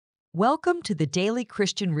Welcome to the Daily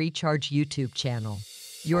Christian Recharge YouTube channel,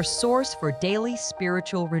 your source for daily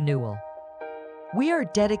spiritual renewal. We are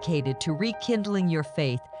dedicated to rekindling your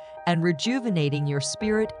faith and rejuvenating your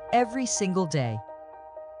spirit every single day.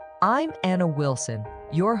 I'm Anna Wilson,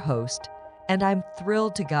 your host, and I'm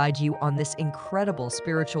thrilled to guide you on this incredible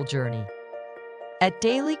spiritual journey. At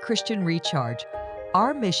Daily Christian Recharge,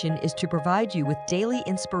 our mission is to provide you with daily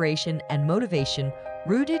inspiration and motivation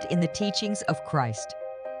rooted in the teachings of Christ.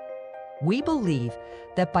 We believe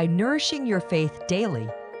that by nourishing your faith daily,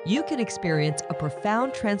 you can experience a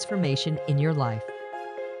profound transformation in your life.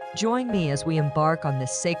 Join me as we embark on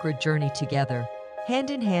this sacred journey together,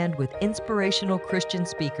 hand in hand with inspirational Christian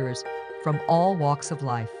speakers from all walks of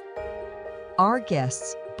life. Our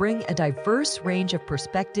guests bring a diverse range of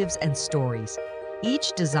perspectives and stories,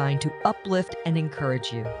 each designed to uplift and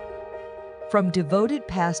encourage you. From devoted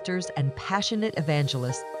pastors and passionate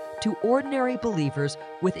evangelists to ordinary believers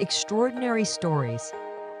with extraordinary stories,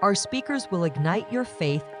 our speakers will ignite your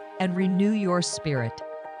faith and renew your spirit.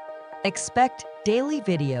 Expect daily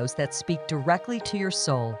videos that speak directly to your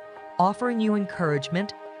soul, offering you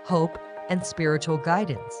encouragement, hope, and spiritual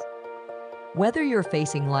guidance. Whether you're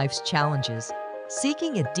facing life's challenges,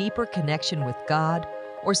 seeking a deeper connection with God,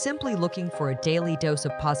 or simply looking for a daily dose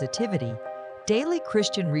of positivity, Daily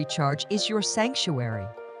Christian Recharge is your sanctuary.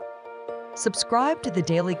 Subscribe to the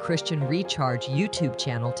Daily Christian Recharge YouTube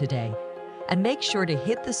channel today, and make sure to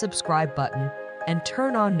hit the subscribe button and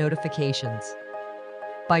turn on notifications.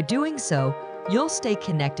 By doing so, you'll stay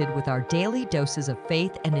connected with our daily doses of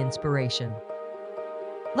faith and inspiration.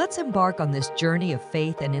 Let's embark on this journey of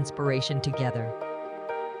faith and inspiration together.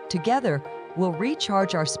 Together, we'll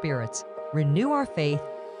recharge our spirits, renew our faith,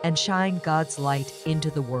 and shine God's light into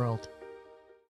the world.